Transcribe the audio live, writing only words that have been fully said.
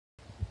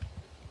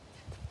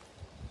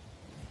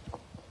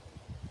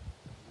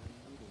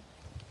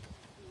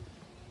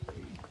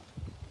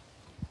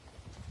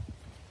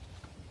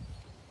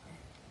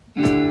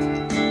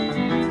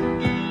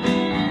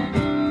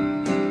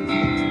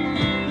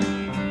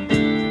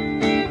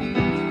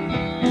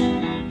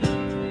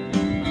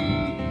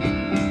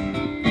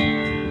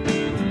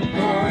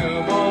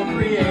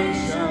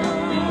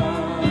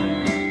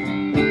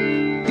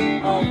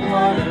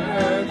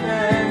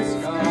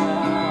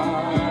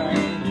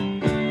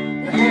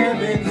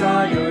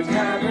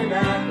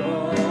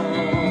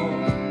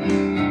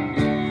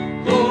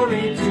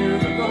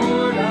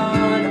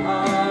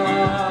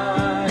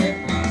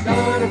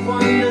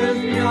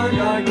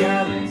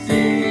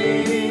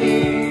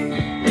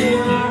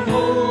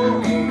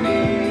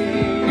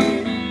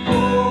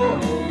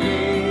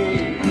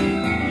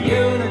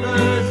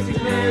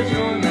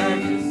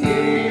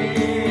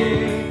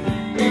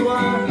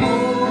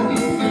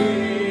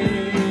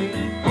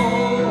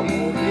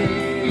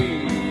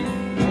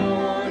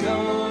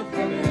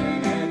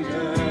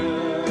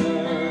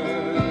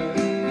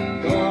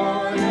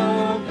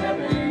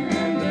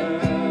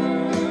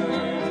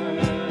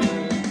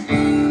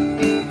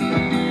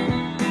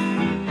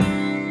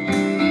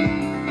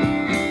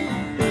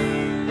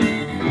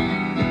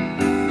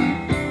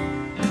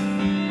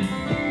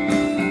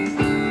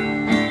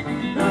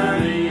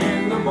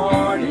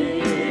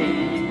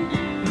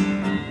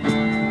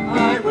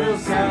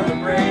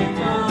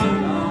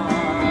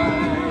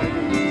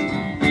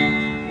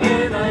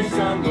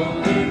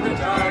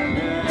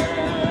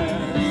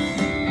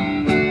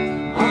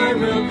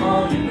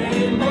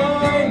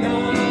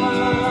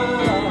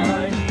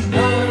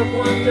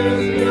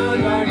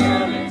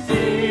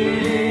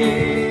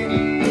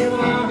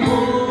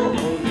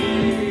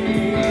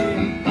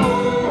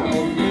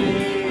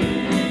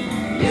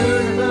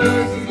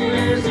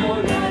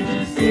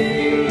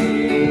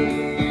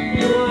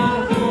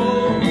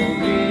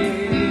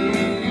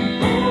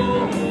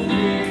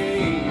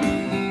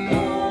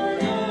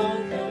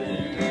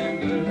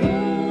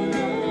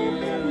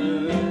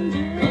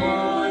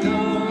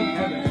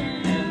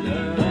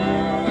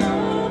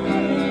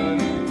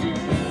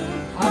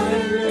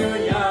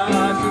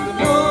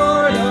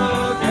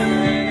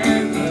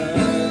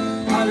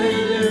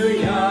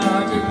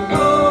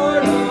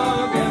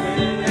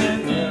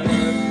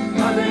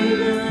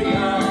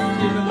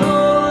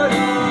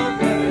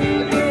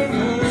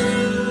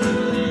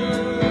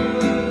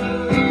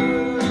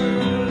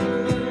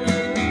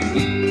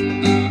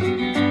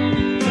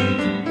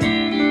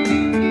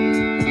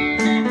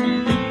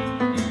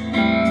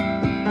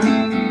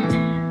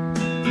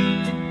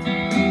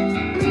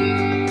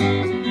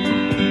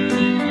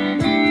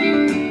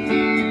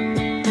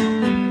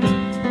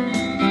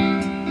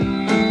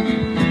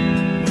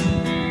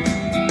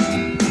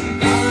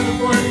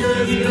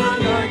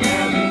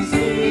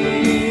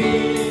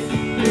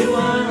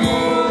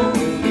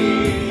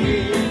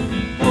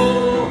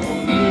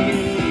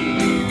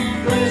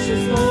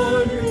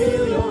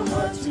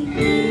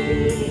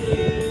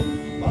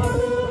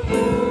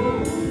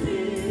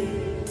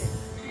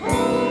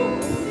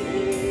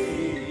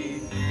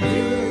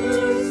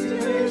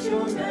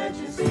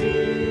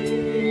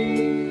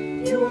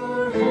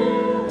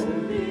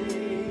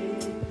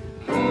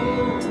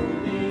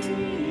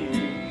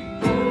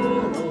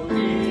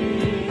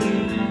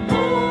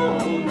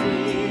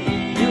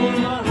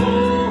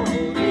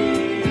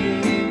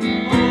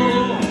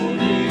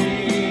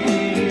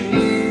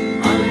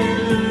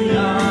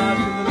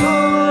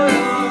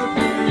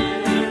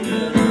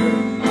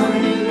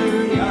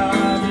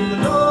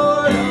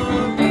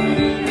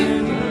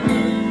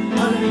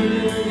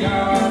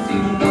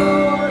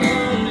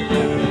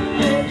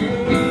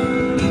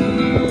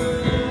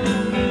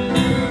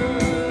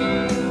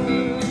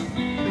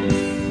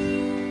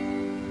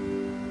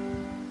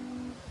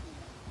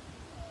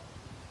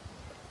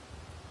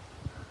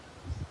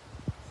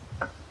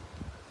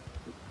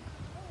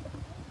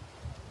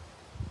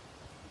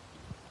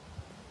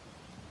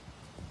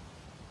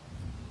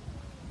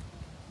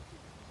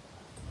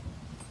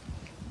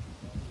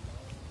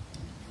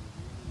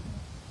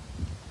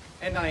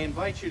And I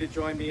invite you to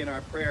join me in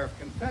our prayer of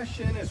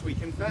confession as we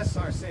confess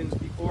our sins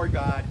before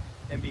God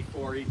and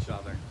before each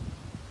other.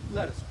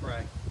 Let us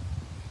pray.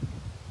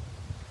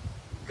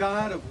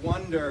 God of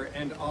wonder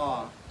and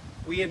awe,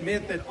 we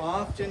admit that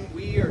often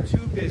we are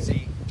too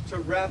busy to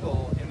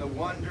revel in the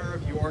wonder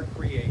of your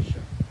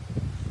creation.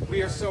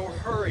 We are so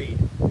hurried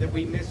that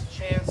we miss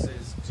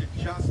chances to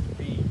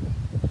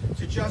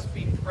just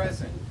be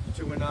present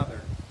to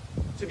another,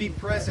 to be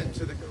present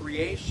to the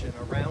creation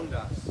around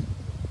us.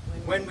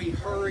 When we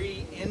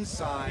hurry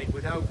inside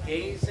without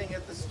gazing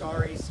at the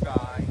starry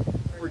sky,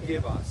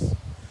 forgive us.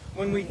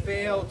 When we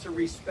fail to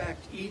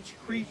respect each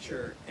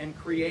creature and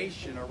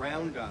creation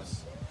around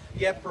us,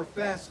 yet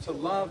profess to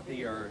love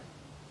the earth,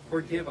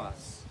 forgive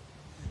us.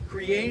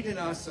 Create in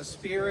us a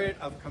spirit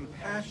of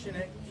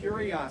compassionate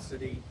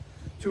curiosity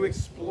to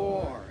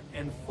explore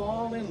and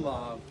fall in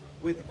love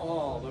with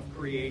all of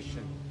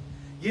creation.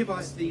 Give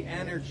us the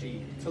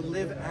energy to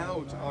live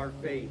out our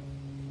faith,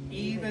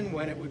 even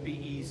when it would be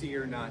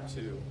easier not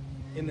to.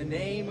 In the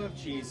name of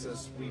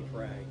Jesus, we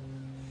pray.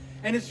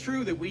 And it's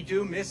true that we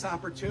do miss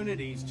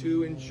opportunities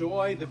to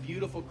enjoy the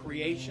beautiful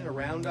creation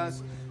around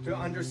us, to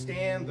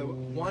understand the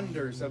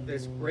wonders of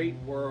this great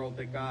world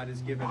that God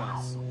has given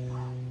us.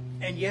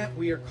 And yet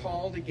we are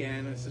called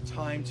again. It's a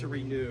time to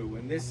renew,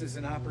 and this is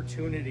an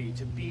opportunity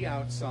to be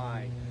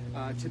outside,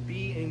 to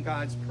be in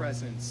God's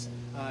presence,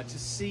 to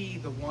see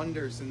the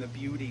wonders and the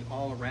beauty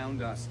all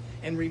around us,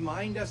 and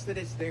remind us that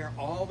it's there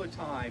all the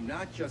time,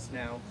 not just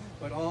now,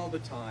 but all the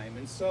time.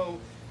 And so,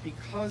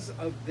 because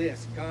of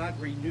this, God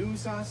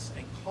renews us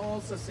and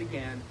calls us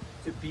again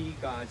to be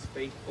God's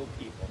faithful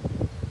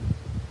people.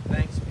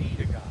 Thanks be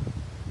to God.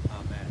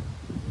 Amen.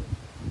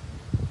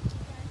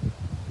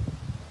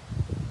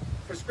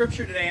 For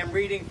scripture today, I'm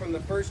reading from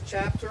the first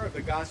chapter of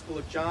the Gospel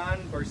of John,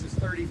 verses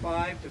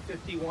 35 to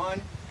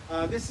 51.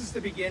 This is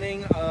the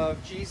beginning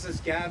of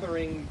Jesus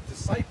gathering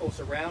disciples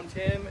around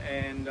him,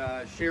 and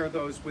share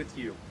those with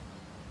you.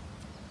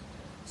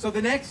 So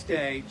the next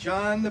day,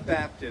 John the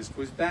Baptist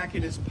was back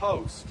at his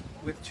post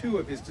with two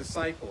of his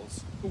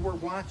disciples who were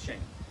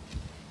watching.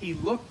 He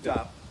looked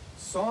up,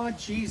 saw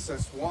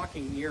Jesus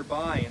walking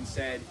nearby, and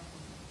said,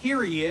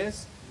 "Here he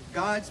is,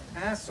 God's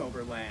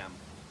Passover lamb."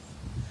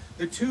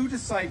 The two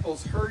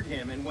disciples heard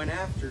him and went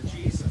after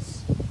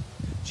Jesus.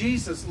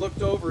 Jesus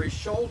looked over his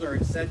shoulder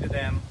and said to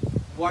them,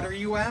 "What are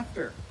you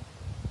after?"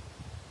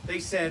 They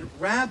said,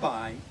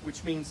 "Rabbi,"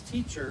 which means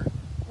teacher,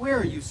 "where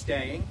are you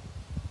staying?"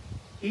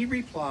 He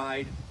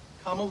replied,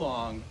 "Come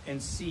along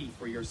and see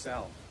for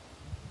yourself."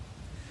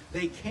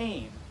 They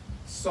came,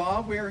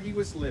 saw where he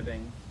was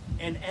living,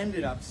 and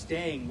ended up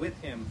staying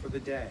with him for the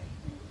day.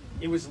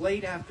 It was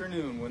late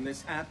afternoon when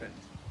this happened.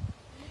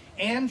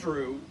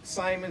 Andrew,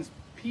 Simon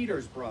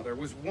Peter's brother,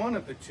 was one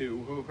of the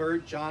two who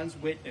heard John's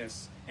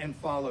witness and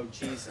followed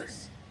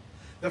Jesus.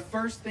 The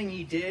first thing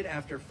he did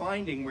after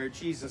finding where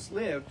Jesus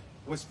lived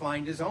was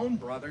find his own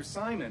brother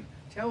Simon,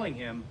 telling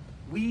him,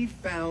 "We've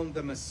found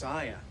the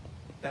Messiah,"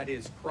 that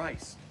is,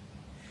 Christ.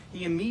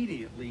 He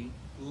immediately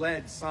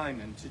led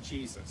Simon to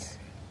Jesus.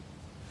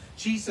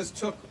 Jesus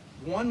took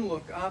one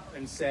look up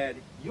and said,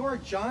 "You're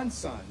John's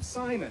son,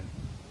 Simon.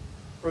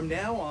 From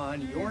now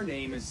on, your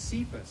name is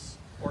Cephas,"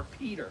 or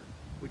Peter,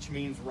 which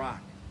means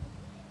rock.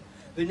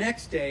 The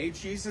next day,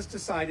 Jesus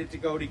decided to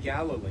go to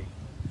Galilee.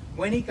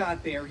 When he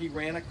got there, he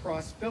ran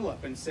across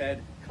Philip and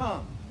said,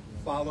 "Come,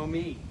 follow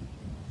me."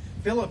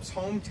 Philip's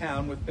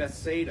hometown was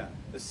Bethsaida,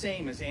 the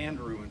same as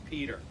Andrew and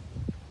Peter.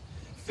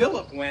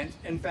 Philip went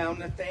and found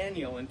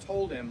Nathanael and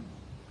told him,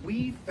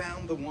 "We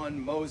found the one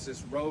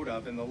Moses wrote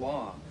of in the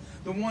law,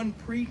 the one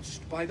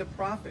preached by the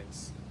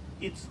prophets.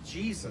 It's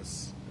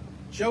Jesus,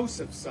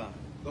 Joseph's son,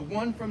 the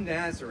one from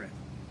Nazareth."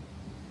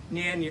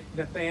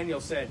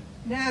 Nathanael said,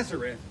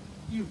 "Nazareth?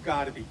 You've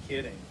got to be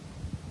kidding."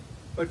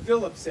 But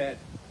Philip said,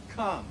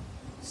 "Come,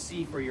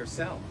 see for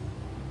yourself."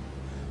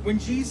 When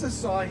Jesus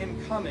saw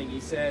him coming,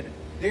 he said,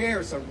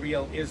 "There's a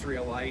real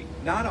Israelite,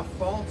 not a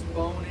false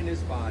bone in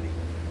his body."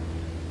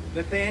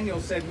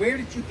 Nathanael said, "Where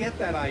did you get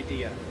that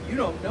idea? You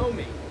don't know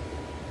me."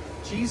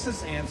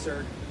 Jesus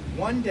answered,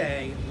 "One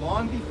day,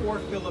 long before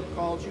Philip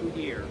called you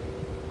here,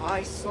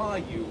 I saw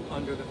you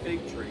under the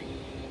fig tree."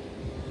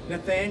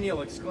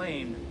 Nathanael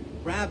exclaimed,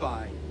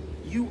 "Rabbi,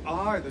 you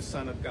are the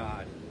Son of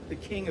God, the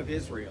King of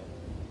Israel."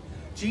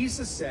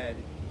 Jesus said,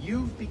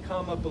 "You've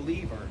become a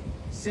believer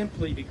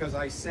simply because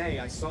I say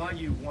I saw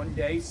you one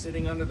day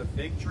sitting under the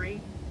fig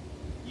tree.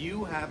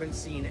 You haven't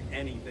seen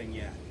anything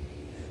yet.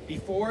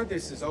 Before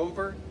this is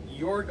over,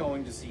 you're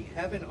going to see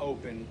heaven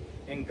open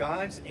and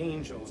God's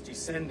angels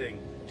descending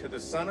to the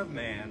Son of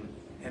Man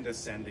and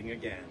ascending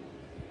again."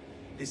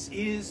 This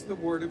is the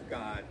word of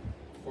God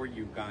for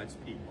you, God's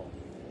people.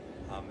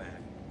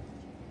 Amen.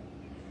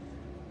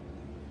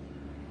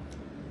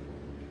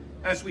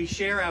 As we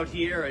share out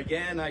here,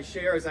 again, I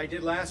share, as I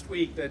did last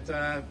week,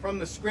 that from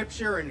the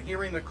scripture and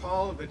hearing the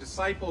call of the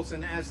disciples,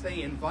 and as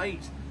they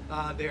invite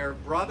their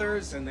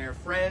brothers and their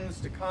friends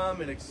to come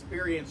and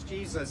experience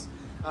Jesus,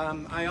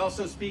 I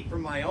also speak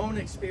from my own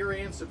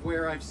experience of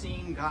where I've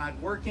seen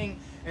God working,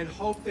 and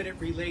hope that it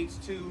relates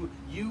to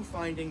you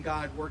finding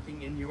God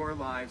working in your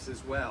lives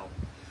as well.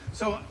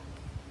 So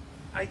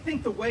I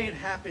think the way it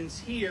happens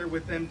here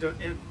with them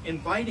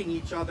inviting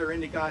each other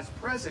into God's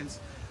presence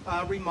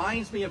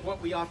reminds me of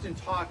what we often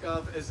talk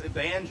of as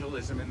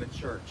evangelism in the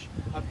church,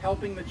 of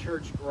helping the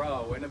church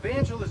grow. And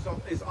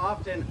evangelism is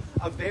often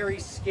a very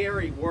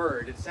scary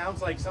word. It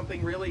sounds like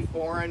something really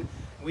foreign.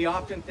 We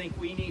often think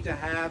we need to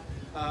have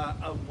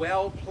a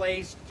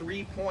well-placed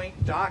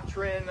three-point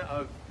doctrine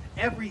of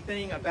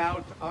everything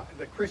about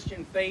the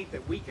Christian faith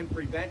that we can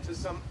present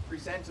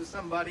to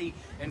somebody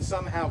and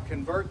somehow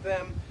convert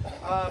them.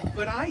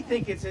 But I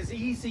think it's as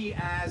easy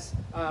as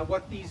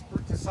what these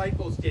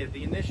disciples did,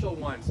 the initial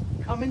ones.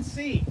 Come and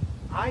see.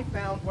 I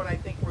found what I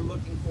think we're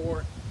looking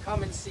for.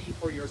 Come and see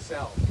for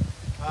yourself.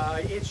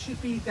 It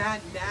should be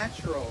that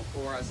natural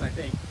for us, I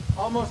think.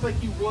 Almost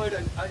like you would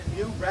a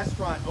new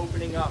restaurant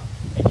opening up.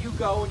 And you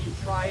go and you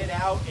try it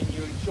out and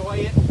you enjoy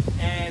it.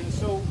 And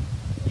so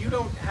you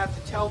don't have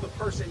to tell the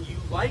person you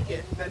like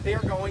it that they're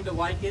going to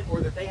like it,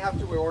 or that they have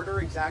to order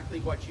exactly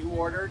what you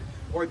ordered,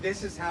 or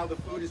this is how the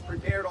food is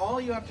prepared. All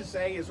you have to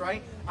say is,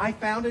 right, I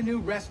found a new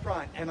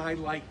restaurant and I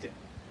liked it.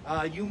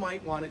 You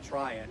might want to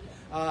try it.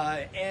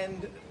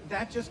 And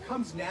that just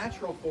comes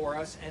natural for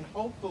us, and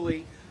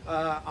hopefully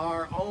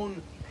our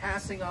own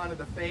passing on of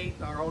the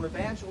faith, our own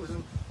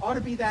evangelism ought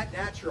to be that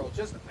natural.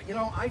 Just, you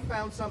know, I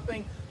found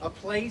something, a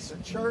place, a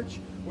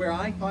church where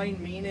I find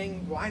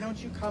meaning. Why don't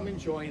you come and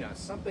join us?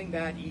 Something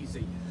that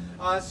easy.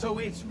 So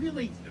it's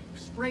really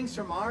springs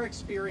from our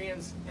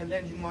experience and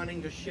then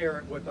wanting to share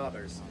it with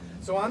others.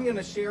 So I'm going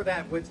to share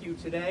that with you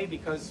today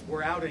because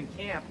we're out in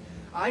camp.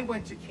 I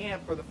went to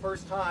camp for the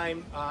first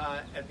time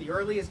at the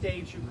earliest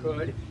age you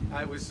could.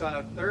 I was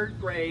third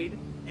grade,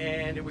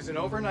 and it was an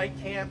overnight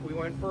camp. We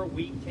went for a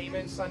week, came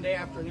in Sunday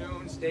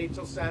afternoon, stayed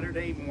till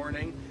Saturday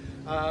morning.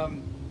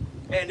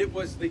 And it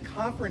was the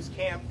conference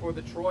camp for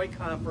the Troy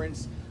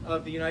Conference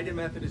of the United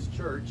Methodist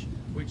Church,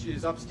 which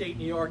is upstate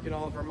New York and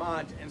all of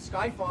Vermont. And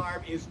Sky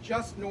Farm is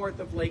just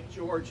north of Lake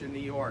George in New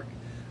York,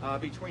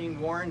 between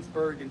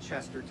Warrensburg and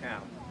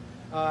Chestertown.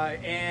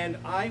 And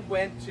I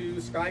went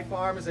to Sky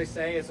Farm, as I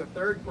say, as a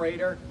third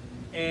grader,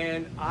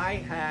 and I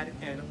had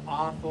an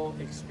awful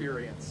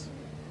experience.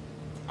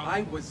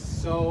 I was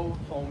so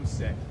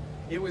homesick.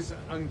 It was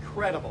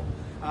incredible.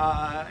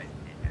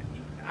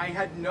 I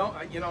had no,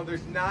 you know,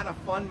 there's not a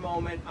fun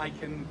moment I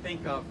can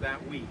think of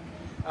that week.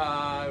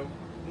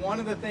 One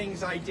of the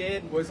things I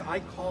did was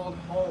I called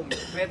home.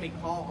 They had me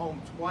call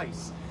home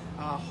twice,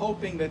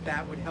 hoping that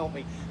that would help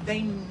me.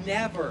 They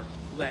never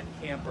let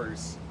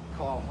campers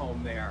call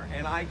home there,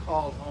 and I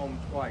called home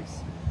twice.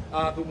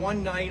 The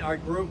one night our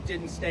group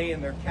didn't stay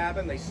in their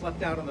cabin. They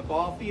slept out on the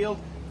ball field.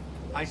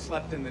 I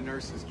slept in the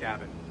nurse's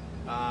cabin.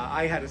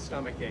 I had a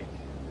stomach ache.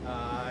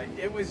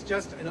 It was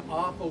just an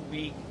awful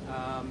week.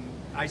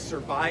 I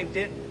survived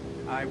it.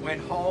 I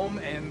went home,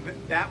 and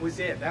that was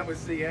it. That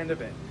was the end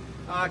of it.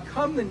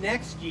 Come the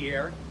next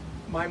year,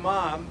 my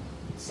mom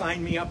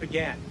signed me up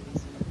again.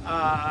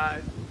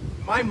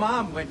 My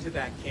mom went to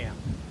that camp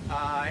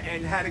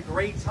and had a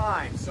great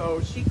time,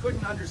 so she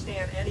couldn't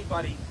understand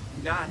anybody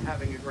not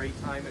having a great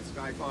time at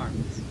Sky Farm.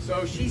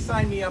 So she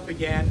signed me up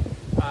again,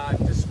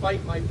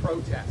 despite my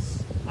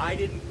protests. I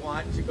didn't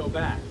want to go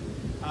back.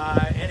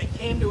 And it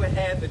came to a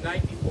head the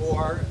night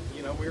before.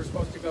 You know, we were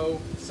supposed to go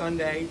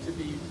Sunday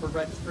for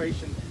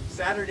registration.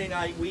 Saturday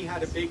night, we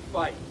had a big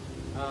fight.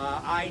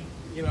 I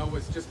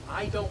was just,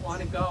 I don't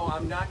want to go.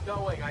 I'm not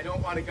going. I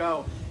don't want to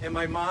go. And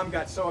my mom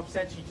got so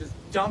upset, she just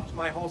dumped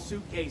my whole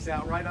suitcase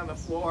out right on the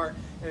floor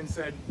and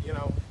said, you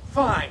know,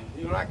 fine,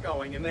 you're not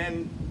going. And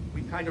then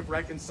we kind of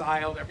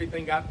reconciled.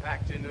 Everything got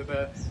packed into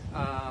the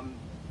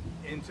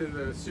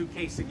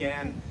suitcase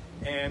again,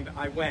 and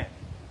I went.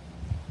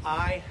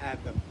 I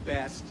had the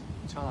best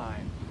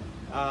time.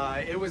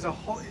 It was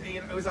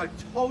a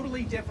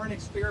totally different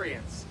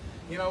experience.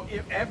 You know,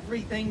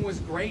 everything was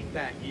great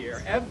that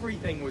year.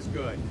 Everything was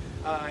good.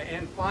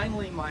 And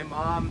finally, my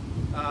mom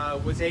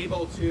was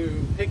able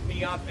to pick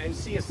me up and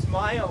see a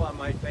smile on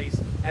my face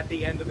at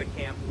the end of the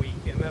camp week.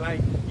 And then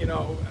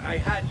I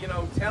had,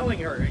 telling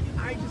her,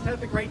 I just had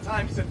the great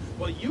time. She said,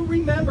 well, you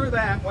remember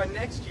that when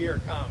next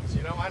year comes.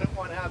 You know, I don't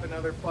want to have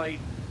another fight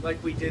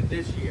like we did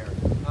this year.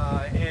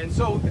 And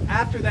so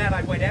after that,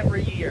 I went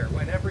every year.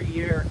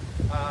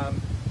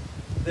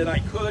 That I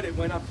could. It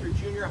went up through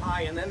junior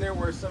high, and then there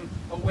were some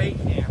away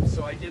camps.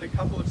 So I did a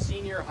couple of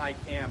senior high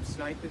camps,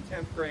 9th and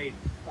 10th grade,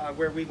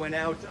 where we went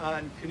out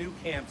on canoe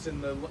camps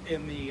along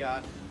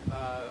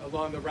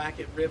the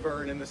Racket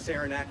River and in the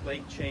Saranac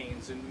Lake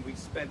chains, and we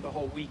spent the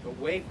whole week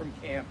away from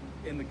camp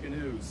in the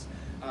canoes,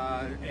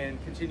 and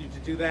continued to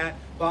do that.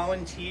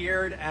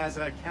 Volunteered as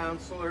a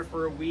counselor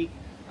for a week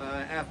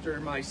after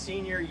my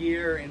senior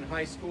year in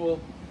high school,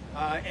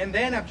 and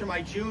then after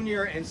my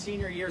junior and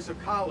senior years of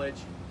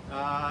college,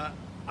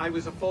 I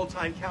was a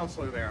full-time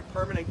counselor there, a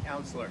permanent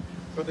counselor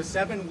for the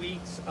 7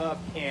 weeks of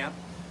camp.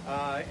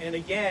 And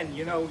again,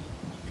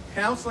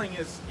 counseling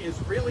is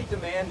really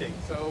demanding.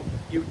 So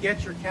you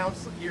get your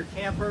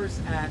campers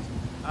at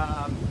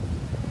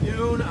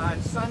noon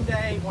on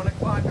Sunday, 1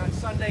 o'clock on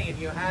Sunday, and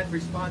you had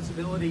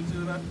responsibility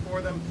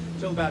for them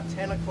till about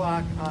 10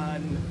 o'clock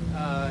on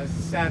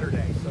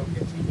Saturday. So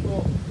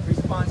continual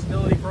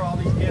responsibility for all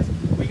these kids.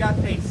 We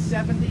got paid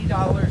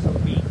 $70 a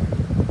week.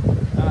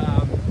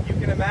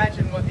 You can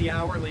imagine what the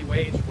hourly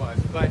wage was,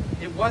 but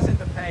it wasn't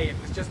the pay, it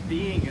was just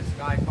being at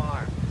Sky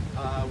Farm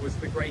was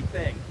the great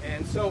thing.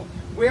 And so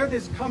where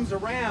this comes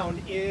around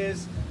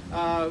is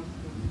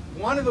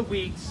one of the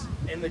weeks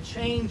in the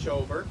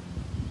changeover,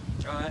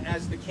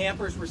 as the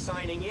campers were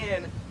signing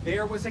in,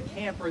 there was a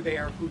camper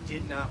there who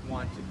did not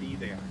want to be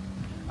there.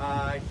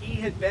 He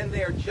had been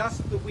there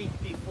just the week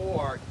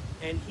before,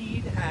 and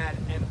he'd had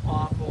an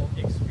awful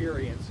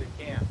experience at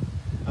camp.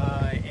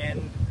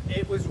 And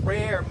it was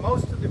rare.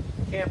 Most of the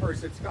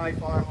campers at Sky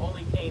Farm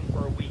only came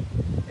for a week.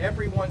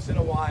 Every once in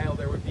a while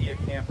there would be a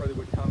camper that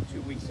would come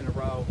 2 weeks in a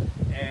row,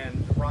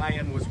 and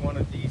Ryan was one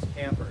of these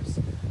campers.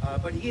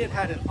 But he had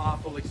had an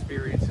awful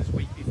experience his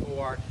week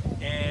before.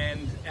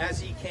 And as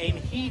he came,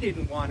 he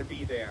didn't want to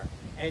be there.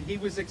 And he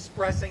was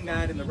expressing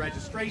that in the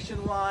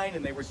registration line,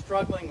 and they were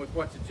struggling with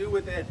what to do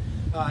with it.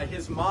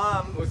 His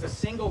mom was a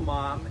single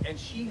mom, and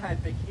she had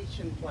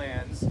vacation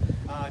plans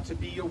to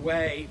be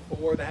away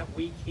for that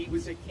week he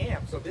was at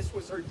camp. So this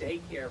was her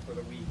daycare for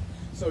the week.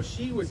 So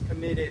she was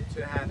committed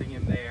to having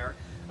him there,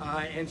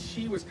 and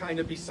she was kind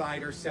of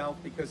beside herself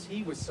because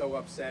he was so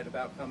upset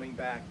about coming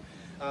back.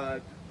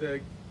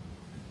 The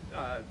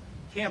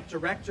camp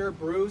director,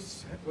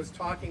 Bruce, was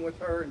talking with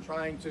her and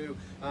trying to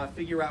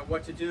figure out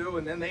what to do,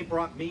 and then they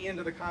brought me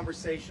into the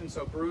conversation.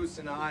 So Bruce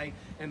and I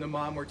and the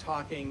mom were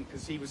talking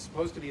because he was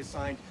supposed to be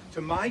assigned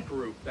to my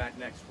group that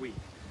next week.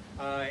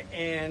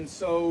 And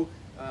so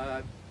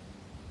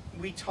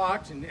we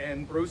talked,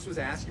 and Bruce was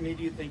asking me,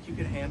 do you think you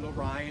could handle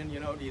Ryan? You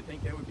know, do you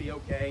think it would be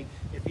okay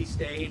if he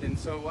stayed? And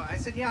so I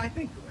said, yeah, I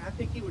think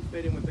he would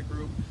fit in with the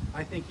group.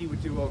 I think he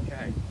would do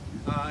okay.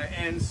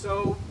 And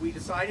so we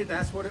decided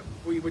that's what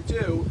we would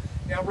do.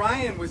 Now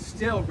Ryan was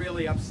still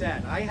really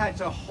upset. I had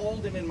to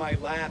hold him in my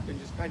lap and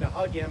just kind of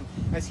hug him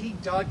as he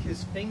dug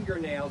his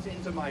fingernails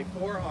into my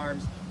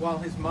forearms while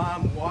his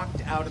mom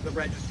walked out of the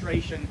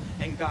registration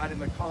and got in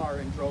the car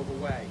and drove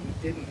away.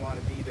 He didn't want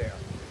to be there.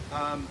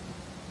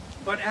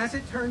 But as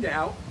it turned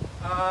out,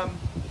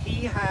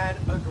 he had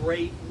a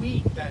great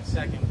week that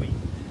second week.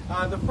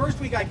 The first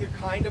week I could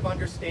kind of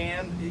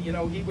understand, you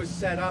know, he was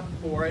set up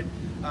for it.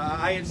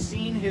 I had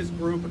seen his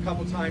group a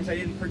couple times. I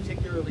didn't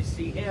particularly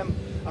see him,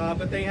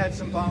 but they had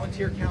some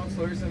volunteer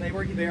counselors, and they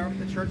were there at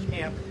the church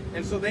camp.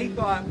 And so they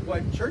thought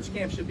what church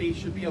camp should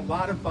be a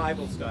lot of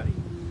Bible study.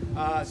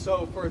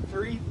 So for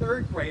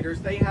third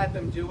graders, they had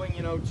them doing,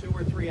 you know, 2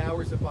 or 3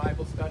 hours of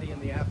Bible study in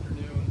the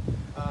afternoon.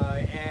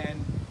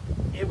 And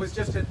it was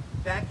just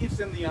that gives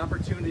them the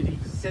opportunity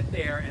to sit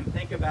there and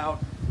think about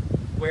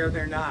where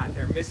they're not.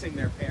 They're missing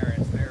their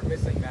parents. They're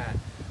missing that.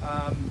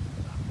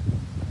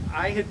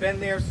 I had been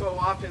there so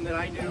often that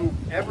I knew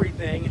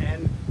everything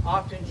and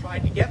often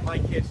tried to get my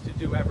kids to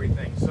do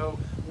everything. So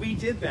we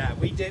did that.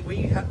 We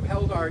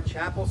held our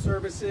chapel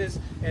services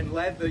and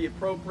led the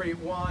appropriate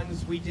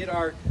ones. We did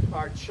our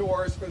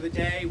chores for the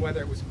day, whether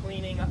it was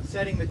cleaning up,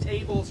 setting the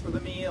tables for the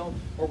meal,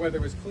 or whether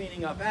it was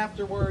cleaning up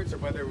afterwards, or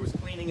whether it was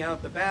cleaning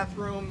out the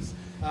bathrooms.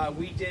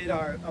 We did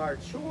our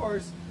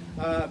chores.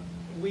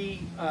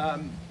 We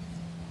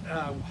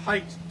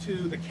hiked to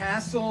the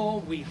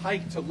castle. We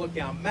hiked to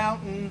Lookout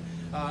Mountain.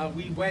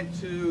 We went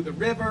to the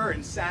river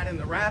and sat in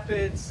the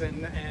rapids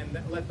and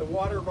let the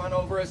water run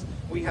over us.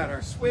 We had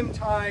our swim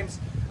times.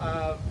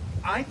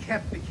 I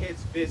kept the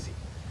kids busy.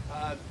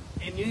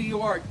 In New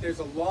York, there's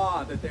a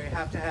law that they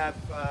have to have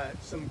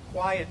some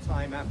quiet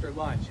time after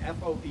lunch.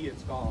 FOB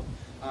it's called.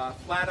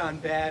 Flat on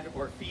bed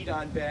or feet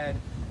on bed.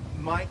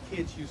 My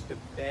kids used to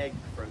beg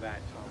for that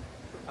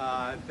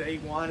time. They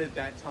wanted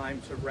that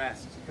time to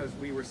rest because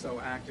we were so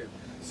active.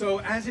 So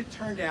as it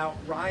turned out,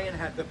 Ryan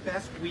had the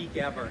best week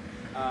ever,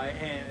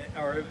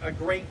 or a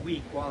great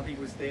week while he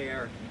was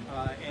there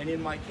and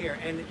in my care.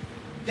 And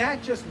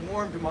that just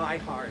warmed my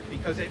heart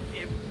because it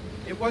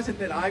wasn't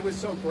that I was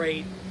so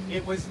great,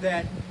 it was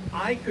that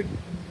I could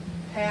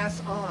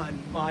pass on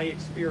my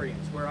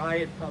experience where I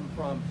had come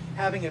from,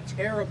 having a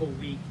terrible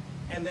week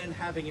and then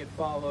having it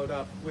followed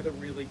up with a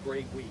really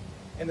great week.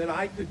 And that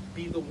I could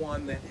be the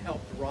one that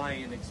helped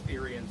Ryan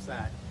experience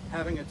that,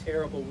 having a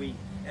terrible week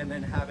and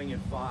then having it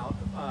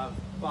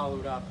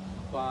followed up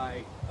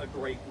by a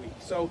great week.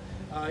 So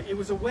it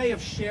was a way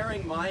of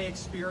sharing my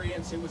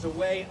experience. It was a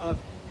way of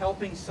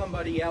helping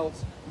somebody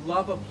else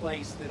love a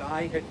place that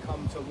I had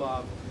come to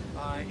love.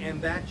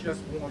 And that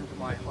just warmed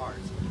my heart.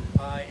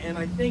 And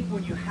I think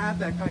when you have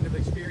that kind of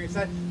experience,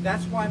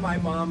 that's why my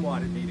mom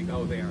wanted me to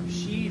go there.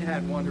 She'd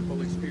had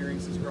wonderful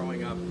experiences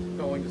growing up,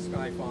 going to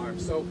Sky Farm.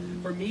 So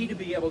for me to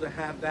be able to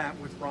have that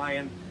with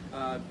Ryan,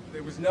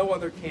 there was no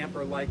other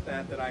camper like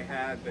that I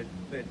had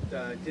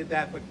that did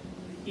that, but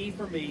he,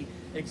 for me,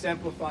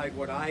 exemplified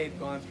what I had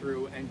gone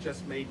through and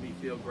just made me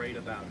feel great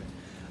about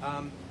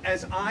it.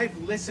 As I've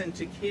listened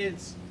to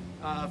kids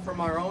from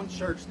our own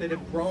church that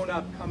have grown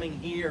up coming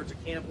here to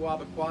Camp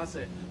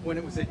Wabbaquassett when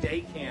it was a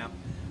day camp,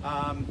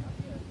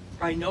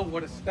 I know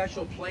what a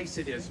special place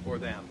it is for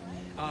them.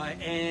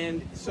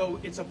 And so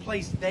it's a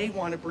place they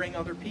want to bring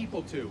other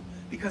people to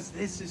because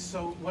this is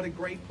what a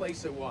great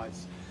place it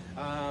was.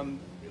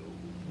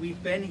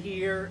 We've been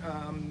here,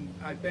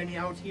 I've been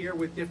out here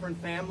with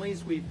different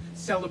families. We've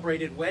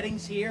celebrated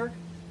weddings here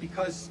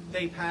because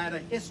they've had a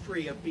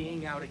history of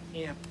being out at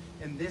camp,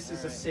 and this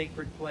is a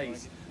sacred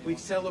place. We've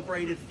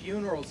celebrated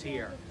funerals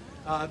here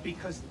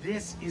because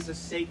this is a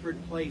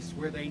sacred place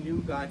where they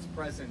knew God's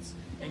presence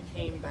and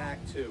came back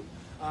to.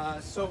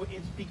 So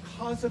it's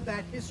because of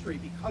that history,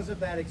 because of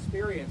that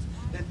experience,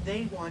 that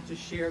they want to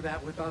share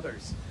that with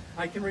others.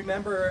 I can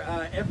remember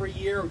every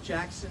year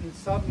Jackson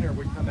Sumner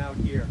would come out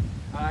here,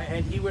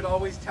 and he would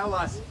always tell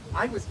us,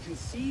 I was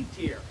conceived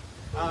here,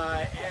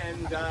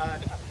 and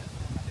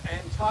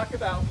talk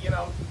about, you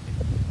know,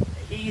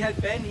 he had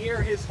been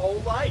here his whole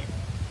life,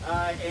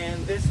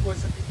 and this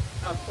was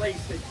a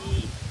place that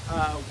he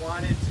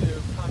wanted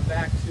to come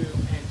back to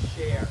and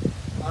share.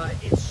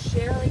 It's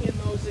sharing in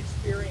those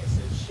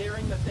experiences,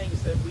 sharing the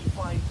things that we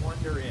find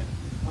wonder in,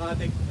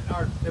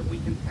 that we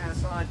can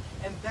pass on.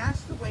 And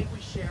that's the way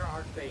we share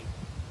our faith.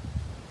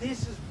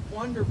 This is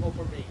wonderful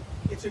for me.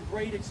 It's a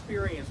great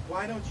experience.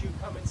 Why don't you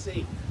come and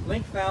see?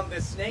 Link found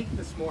this snake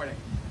this morning,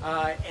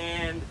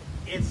 and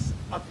it's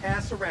a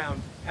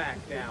pass-around pack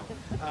now.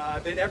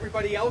 That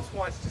everybody else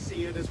wants to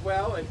see it as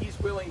well, and he's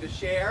willing to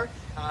share,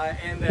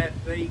 and that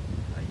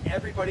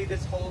everybody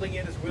that's holding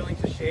it is willing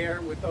to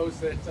share with those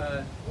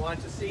that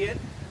want to see it,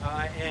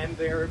 and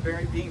they're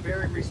being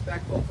very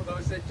respectful for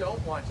those that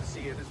don't want to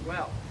see it as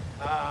well.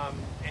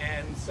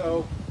 And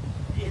so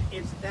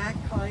it's that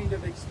kind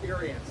of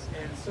experience.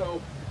 And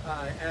so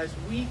as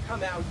we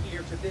come out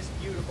here to this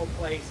beautiful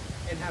place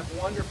and have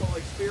wonderful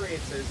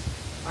experiences,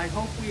 I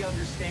hope we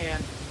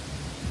understand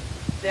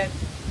that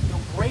the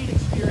great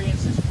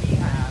experiences we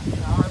have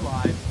in our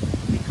lives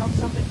become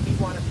something we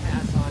want to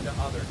pass on to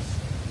others.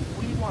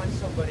 We want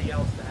somebody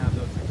else to have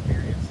those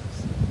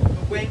experiences.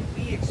 The way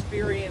we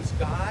experience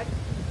God,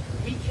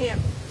 we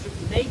can't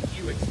make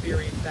you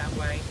experience that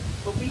way,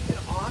 but we can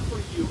offer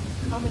you,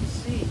 come and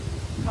see.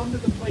 Come to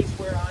the place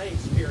where I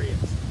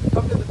experience.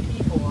 Come to the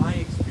people I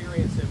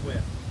experience it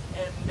with.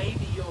 And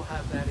maybe you'll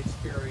have that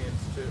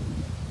experience too.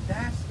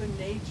 That's the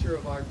nature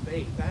of our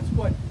faith. That's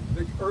what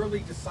the early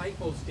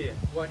disciples did,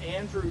 what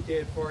Andrew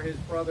did for his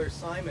brother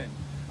Simon.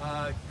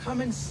 Come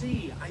and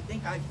see. I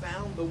think I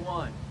found the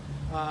one.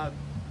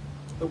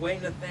 The way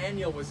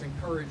Nathaniel was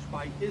encouraged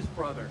by his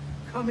brother.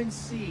 Come and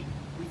see.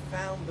 We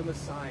found the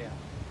Messiah.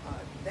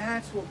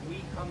 That's what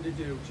we come to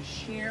do, to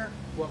share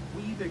what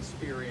we've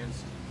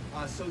experienced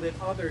so that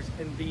others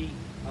can be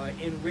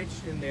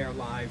enriched in their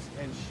lives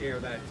and share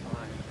that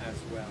time as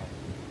well.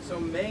 So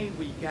may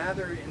we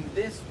gather in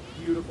this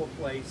beautiful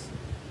place,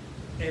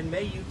 and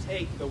may you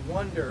take the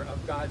wonder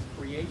of God's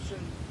creation,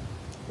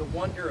 the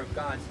wonder of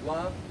God's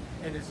love,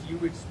 and as you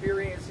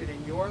experience it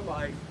in your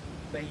life,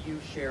 may you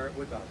share it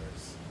with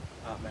others.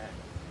 Amen.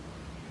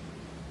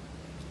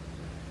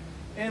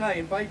 And I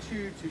invite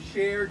you to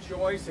share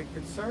joys and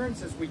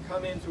concerns as we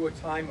come into a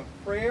time of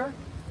prayer.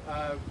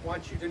 I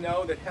want you to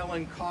know that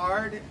Helen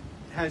Card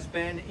has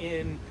been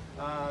in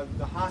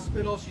the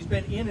hospital. She's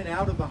been in and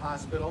out of the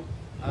hospital.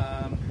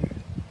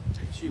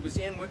 She was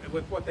in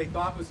with what they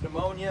thought was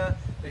pneumonia.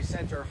 They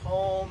sent her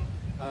home.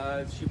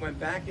 She went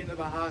back into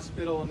the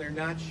hospital, and they're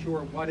not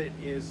sure what it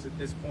is at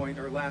this point,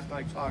 or last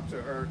I talked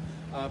to her.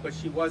 But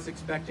she was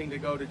expecting to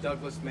go to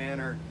Douglas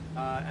Manor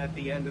at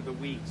the end of the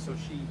week. So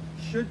she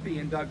should be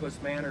in Douglas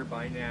Manor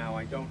by now.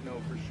 I don't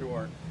know for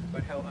sure.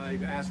 But I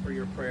ask for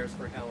your prayers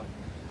for Helen.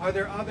 Are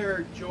there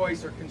other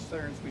joys or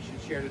concerns we should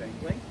share today?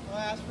 Link? I'll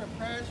ask for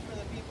prayers for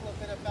the people who have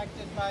been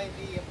affected by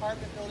the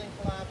apartment building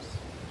collapse.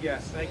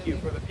 Yes, thank you.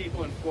 For the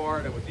people in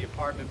Florida with the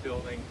apartment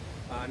building,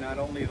 not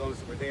only those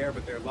that were there,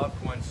 but their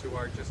loved ones who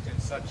are just in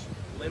such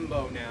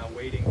limbo now,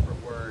 waiting for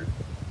word.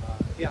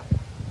 Yeah.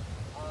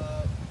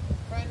 A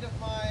friend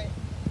of mine,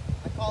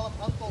 I call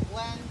him Uncle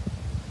Glenn.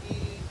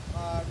 He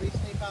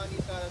recently found he's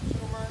got a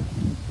tumor.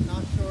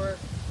 Not sure.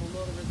 We'll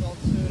know the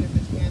results soon if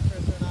it's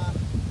cancerous or not.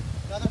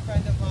 Another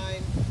friend of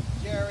mine,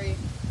 Jerry,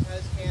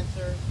 has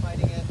cancer,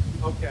 fighting it.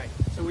 Okay,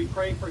 so we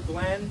pray for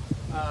Glenn,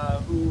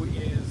 who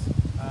is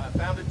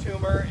found a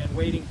tumor and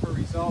waiting for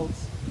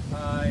results,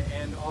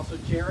 and also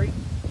Jerry.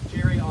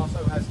 Jerry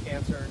also has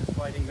cancer and is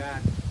fighting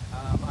that.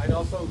 I'd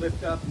also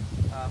lift up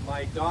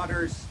my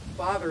daughter's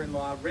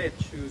father-in-law,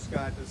 Rich, who's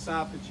got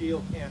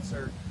esophageal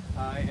cancer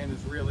and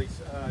is really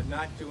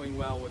not doing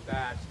well with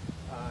that.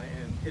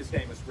 And his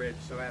name is Rich,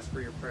 so ask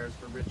for your prayers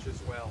for Rich as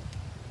well.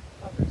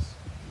 Others?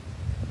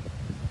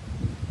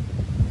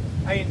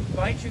 I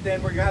invite you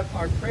then, we have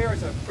our prayer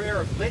is a prayer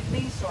of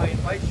litany, so I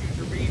invite you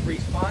to read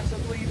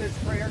responsibly this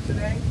prayer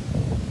today.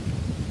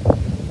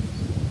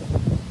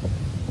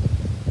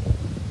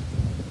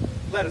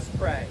 Let us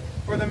pray.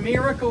 For the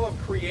miracle of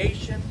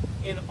creation,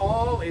 in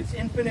all its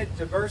infinite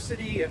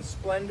diversity and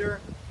splendor,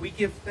 we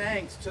give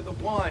thanks to the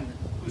one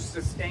who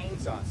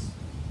sustains us.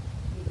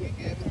 We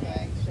give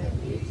thanks that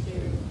we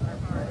too are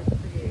part of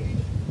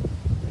creation.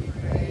 We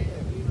pray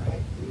that we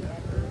might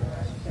remember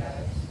our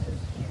status as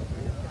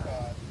children of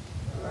God,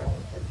 our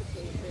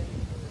participation in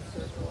the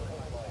circle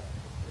of life.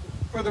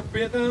 For the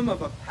rhythm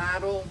of a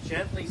paddle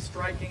gently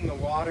striking the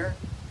water,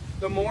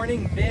 the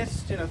morning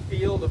mist in a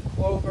field of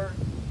clover,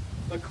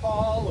 the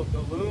call of the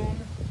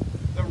loon,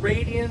 the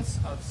radiance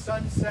of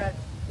sunset,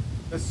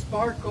 the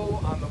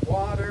sparkle on the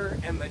water,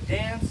 and the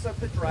dance of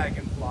the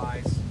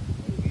dragonflies.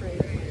 We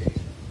praise you.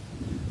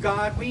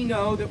 God, we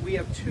know that we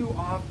have too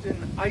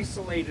often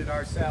isolated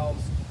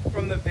ourselves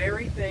from the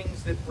very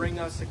things that bring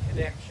us a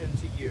connection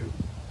to you.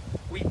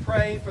 We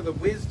pray for the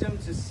wisdom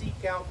to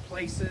seek out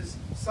places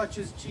such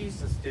as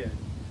Jesus did,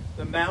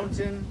 the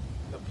mountain,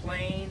 the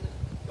plain,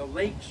 the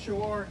lake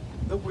shore,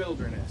 the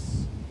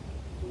wilderness.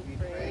 We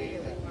pray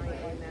that we might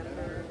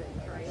remember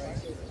that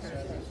Christ is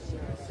present in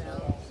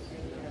ourselves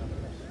and in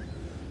others.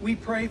 We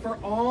pray for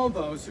all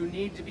those who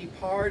need to be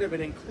part of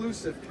an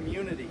inclusive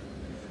community,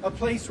 a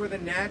place where the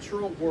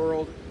natural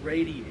world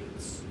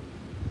radiates,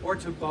 or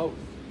to both.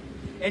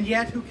 and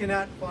yet who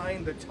cannot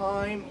find the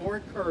time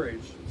or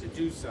courage to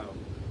do so.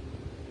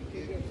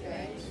 Give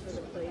thanks for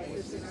the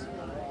places in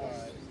our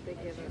lives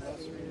that give us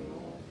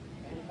renewal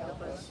and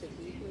help us to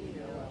deeply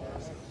know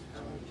us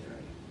our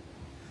journey.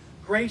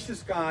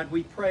 Gracious God,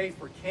 we pray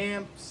for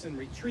camps and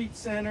retreat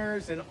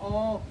centers and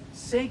all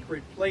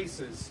sacred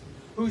places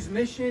whose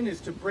mission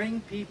is to bring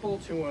people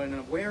to an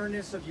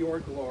awareness of your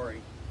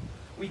glory.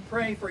 We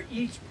pray for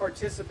each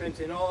participant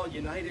in all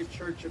United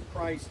Church of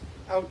Christ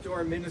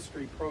outdoor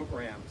ministry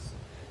programs,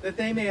 that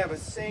they may have a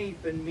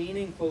safe and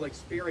meaningful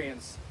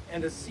experience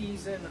and a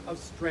season of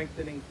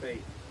strengthening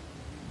faith.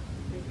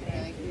 We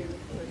thank you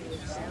for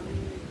this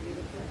astoundingly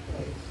beautiful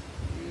place,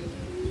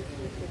 used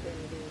with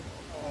divinity,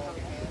 all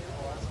Camp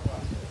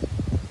Wabbaquassett.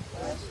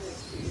 Bless this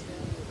season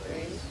with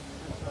grace,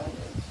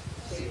 abundance,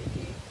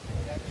 safety,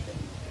 protection,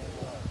 and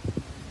love.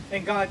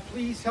 And God,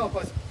 please help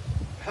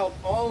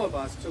all of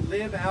us to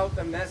live out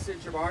the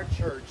message of our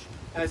church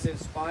as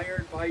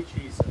inspired by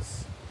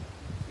Jesus.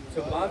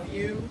 To love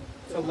you,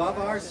 to love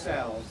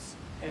ourselves,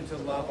 and to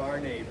love our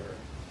neighbor.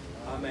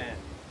 Amen.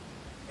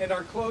 And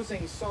our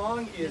closing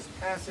song is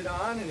Pass It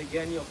On, and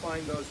again you'll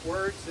find those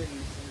words in an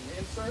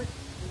insert.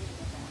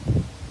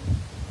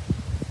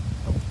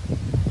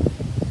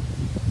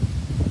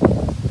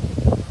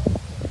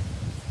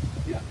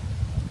 Yeah.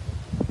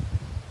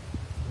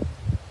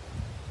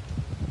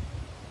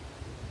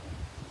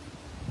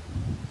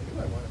 I knew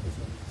I wanted this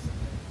one.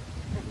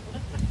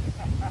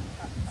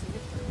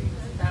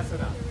 Pass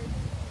it on.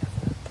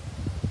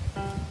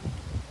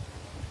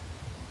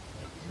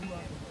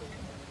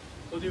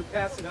 We'll do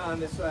Pass It On.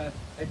 This, I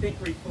think,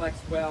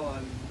 reflects well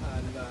on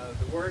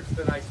the words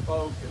that I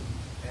spoke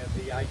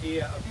and the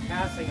idea of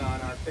passing on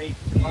our faith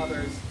to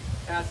others,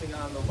 passing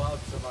on the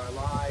loves of our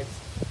lives,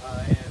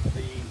 and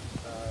the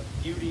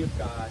beauty of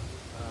God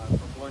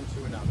from one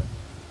to another.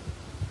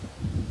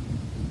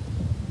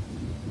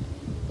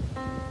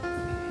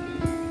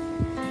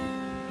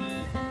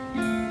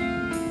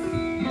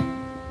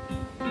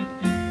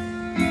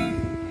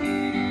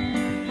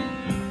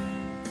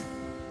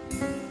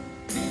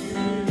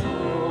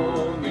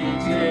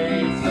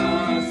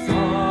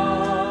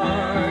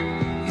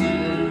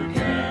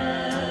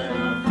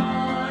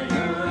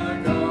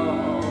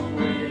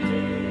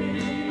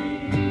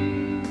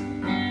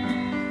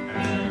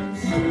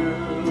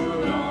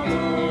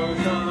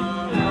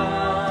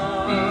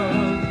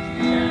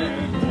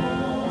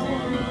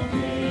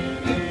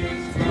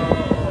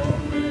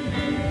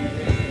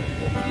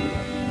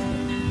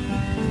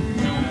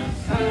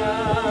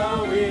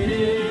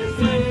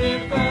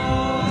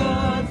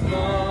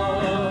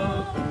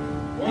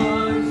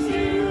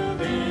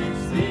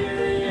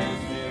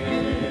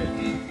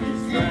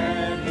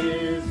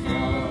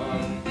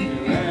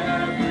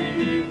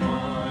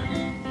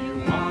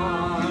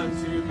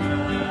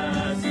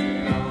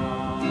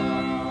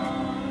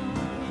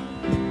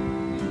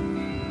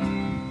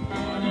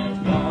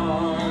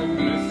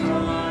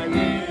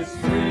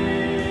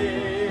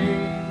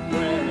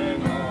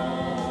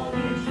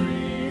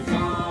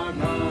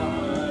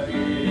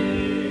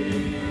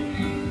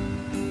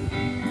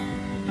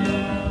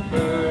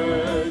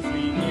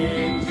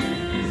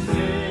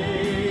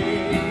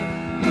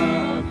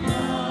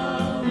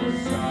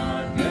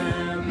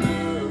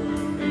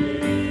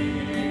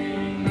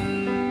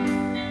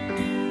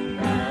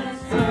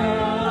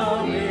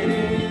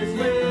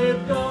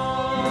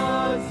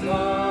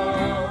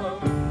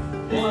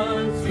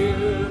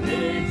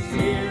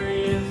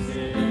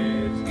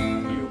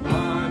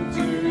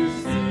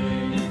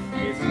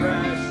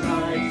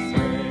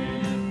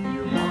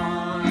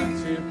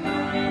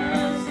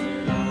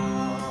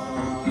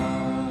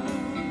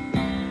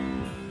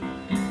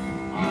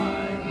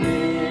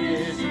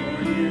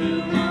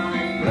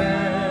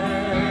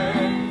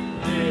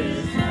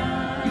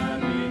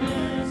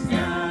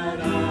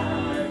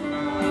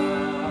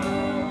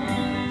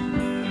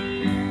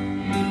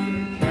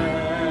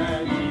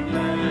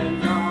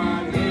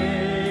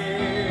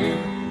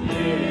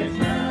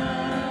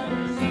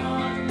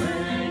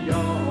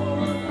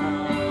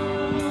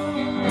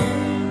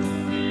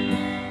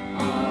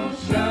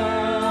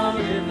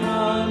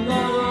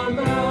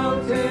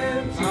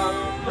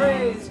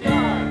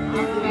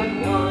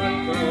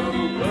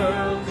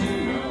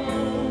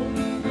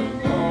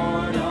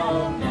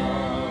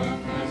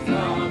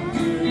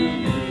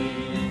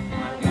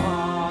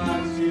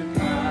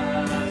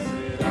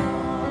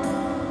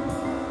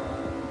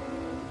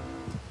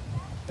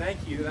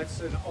 Thank you.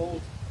 That's an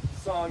old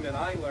song that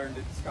I learned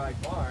at Sky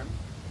Farm,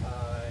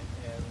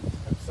 and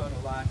I've sung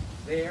a lot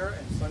there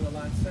and sung a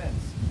lot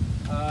since.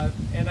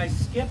 And I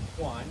skipped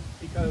one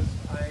because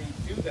I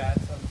do that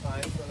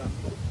sometimes when I'm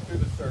through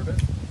the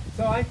service.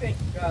 So I think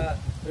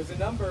there's a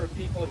number of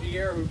people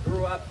here who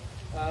grew up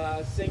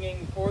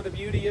singing For the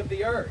Beauty of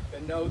the Earth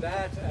and know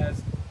that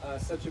as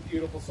such a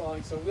beautiful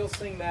song. So we'll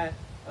sing that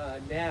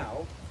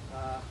now,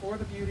 For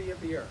the Beauty of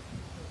the Earth.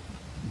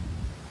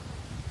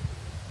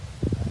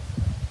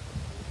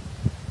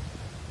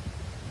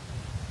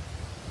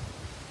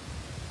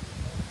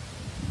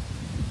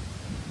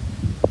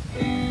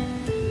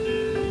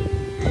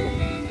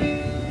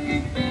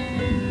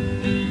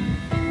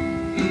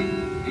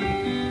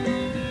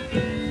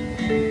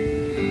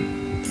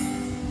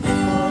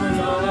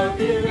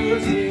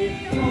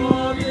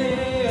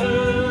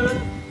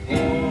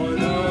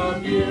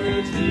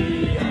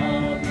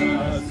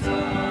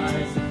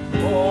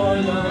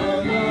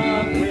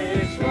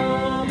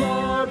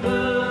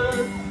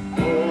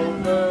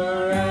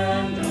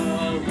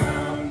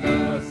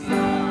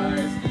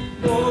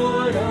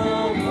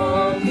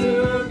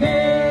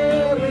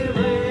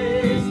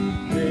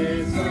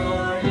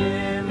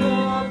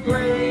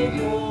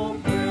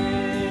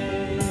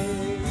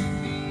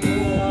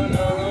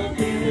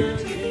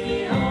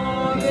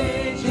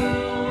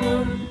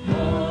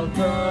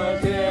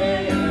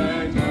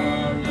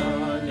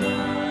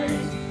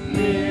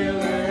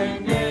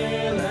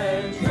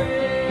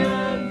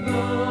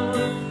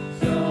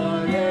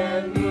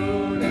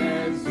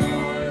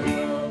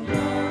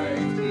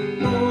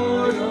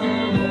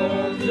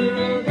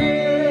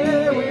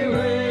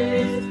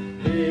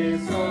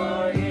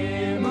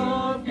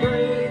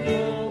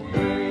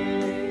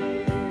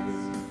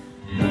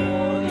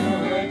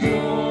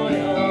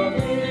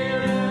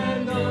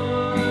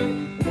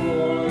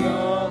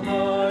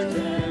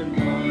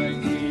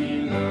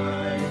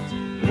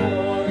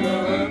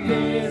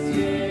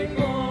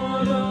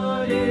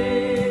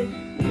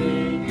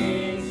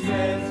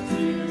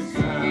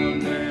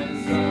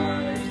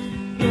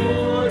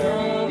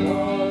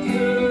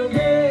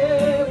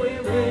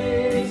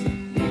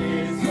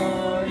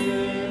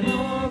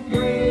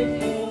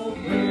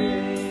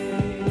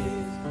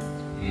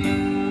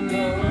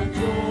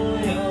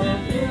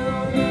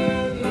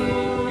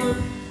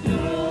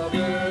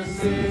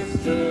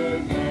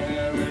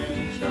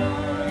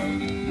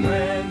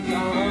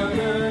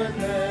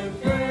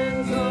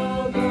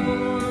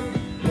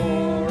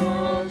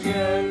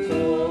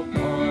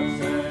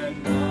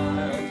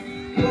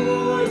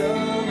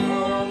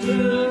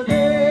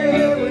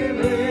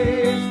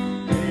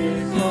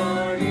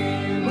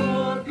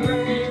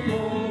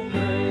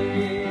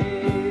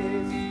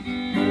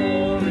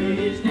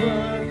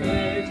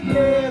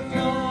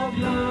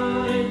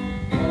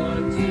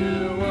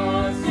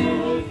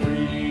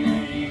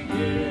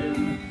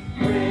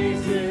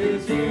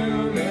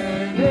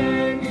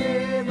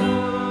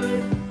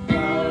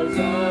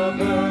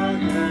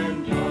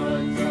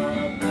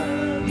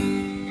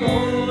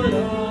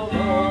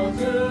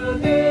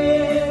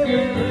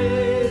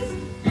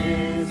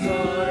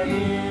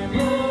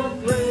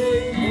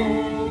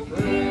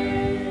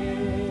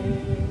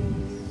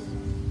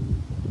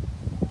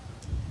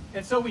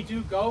 so we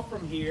do go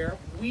from here.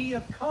 We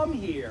have come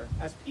here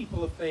as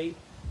people of faith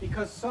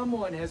because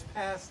someone has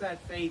passed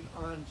that faith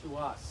on to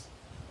us.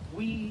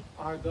 We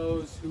are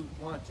those who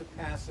want to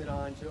pass it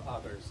on to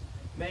others.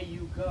 May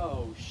you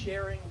go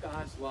sharing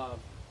God's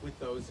love with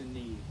those in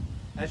need.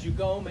 As you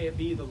go, may it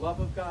be the love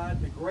of God,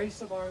 the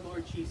grace of our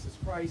Lord Jesus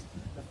Christ,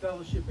 the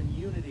fellowship and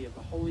unity of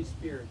the Holy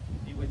Spirit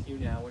be with you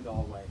now and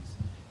always.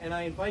 And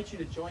I invite you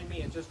to join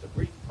me in just a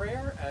brief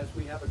prayer as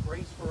we have a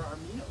grace for our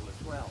meal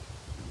as well.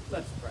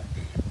 Let's pray.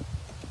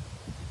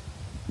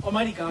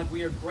 Almighty God,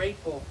 we are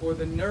grateful for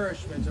the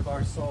nourishment of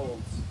our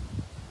souls,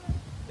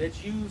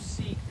 that you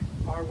seek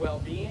our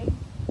well-being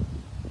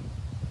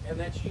and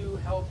that you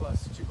help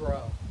us to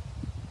grow.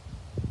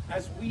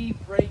 As we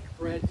break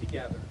bread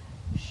together,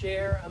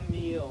 share a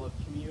meal of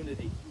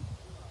community,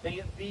 may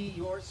it be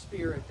your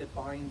Spirit that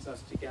binds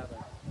us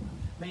together.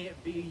 May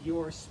it be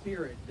your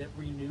Spirit that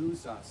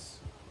renews us.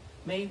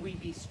 May we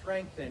be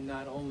strengthened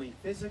not only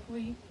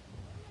physically,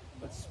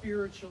 but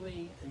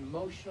spiritually,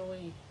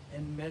 emotionally,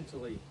 and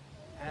mentally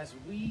as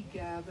we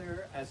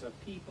gather as a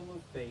people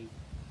of faith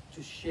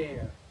to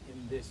share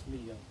in this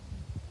meal.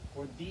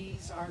 For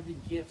these are the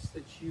gifts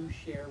that you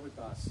share with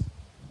us.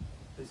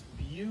 This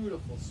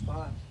beautiful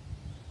spot,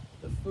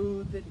 the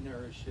food that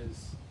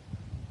nourishes,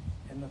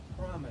 and the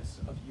promise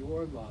of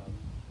your love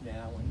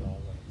now and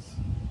always.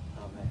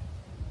 Amen.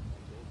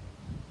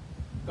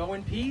 Go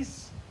in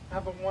peace,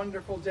 have a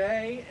wonderful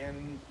day,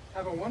 and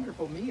have a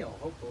wonderful meal,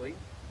 hopefully.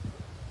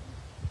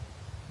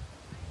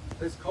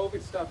 This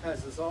COVID stuff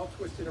has us all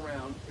twisted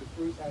around because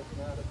Bruce has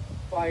another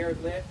fire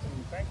lit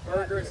and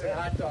burgers and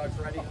hot dogs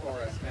ready for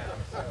us now.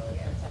 So.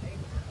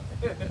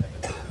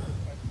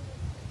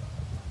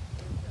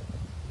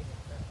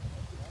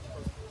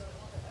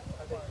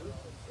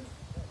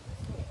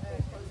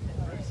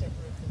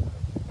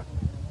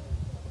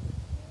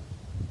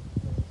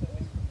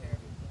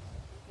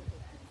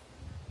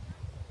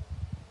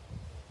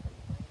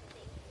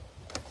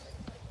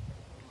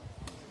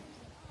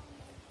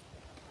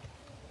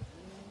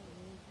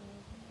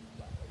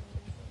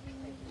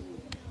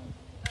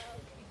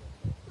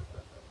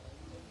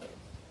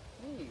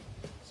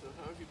 So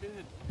how have you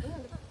been?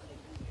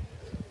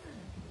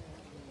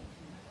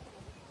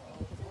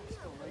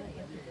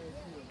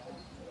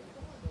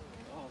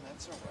 Oh,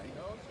 that's all right.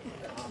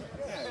 Yeah,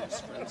 I was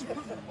friends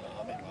with your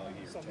mom and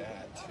your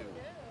dad too.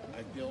 I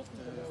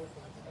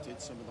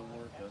did some of the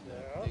work on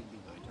that thing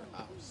behind your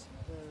house.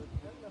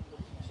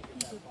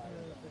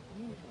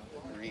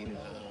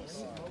 Greenhouse,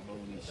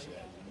 pony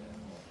shed.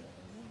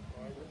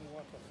 I wouldn't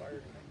want the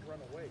fire to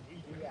run away.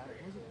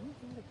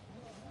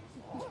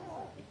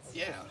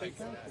 Yeah.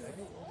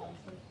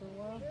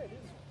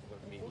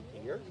 Maybe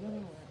here?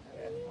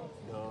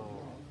 No.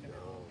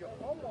 You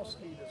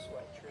almost need a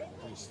sweatshirt.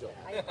 We still.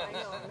 I know,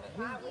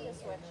 I'm hot with a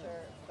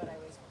sweatshirt, but I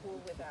was cool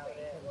without it.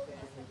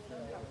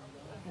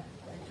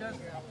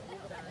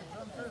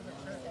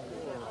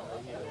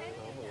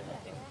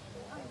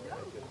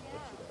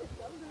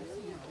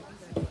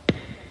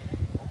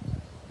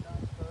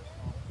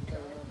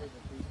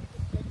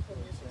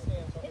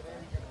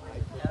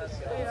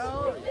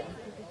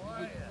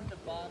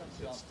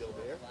 It's still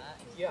there?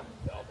 Yeah.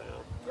 Fell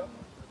down. Yep.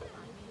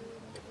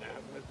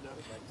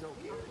 No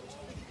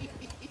guarantee.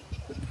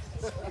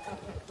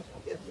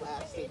 It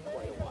lasted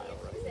quite a while,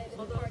 right?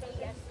 Well, party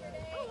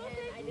yesterday,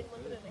 and I didn't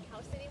want them in my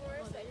house anymore,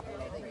 so I didn't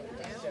really bring them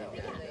down.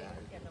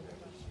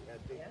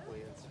 Had big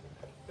plans.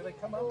 Do they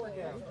come up or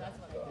down?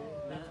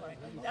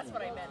 That's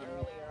what I meant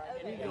earlier.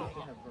 No.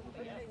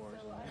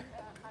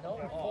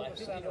 Pull the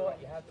center up.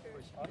 You have to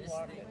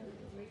unlock it.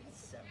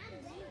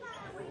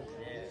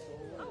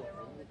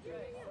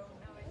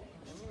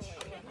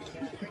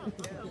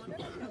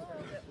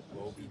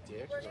 Moby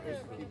Dick.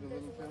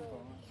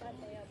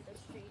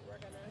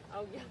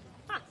 Oh, yeah.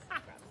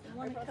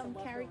 Want to come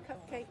carry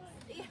cupcakes?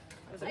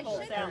 I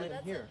should salad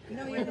here.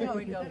 No, you don't.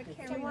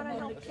 Do you want to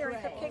help carry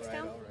cupcakes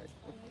down?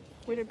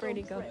 Where did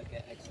Brady go?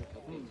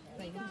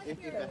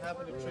 If you're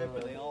having a trip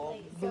and they all...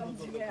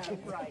 Yeah,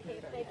 right.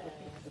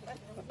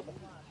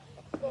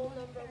 Goal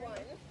number 1.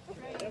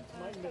 That's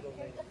my middle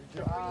name.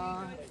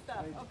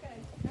 Okay.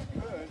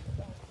 Good.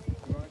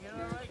 You want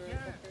to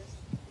share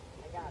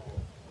I got it.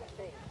 I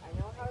think. I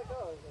know how it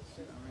goes. It's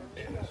just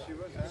Yeah, she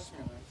was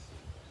asking us.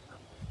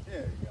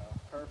 There you go.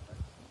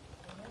 Perfect.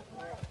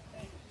 where are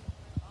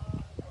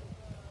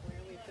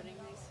we putting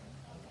these?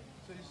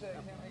 So you say I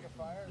can't make a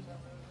fire? Is that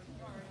what it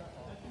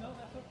is? No,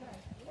 that's okay.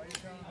 Why are you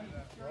trying to do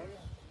that?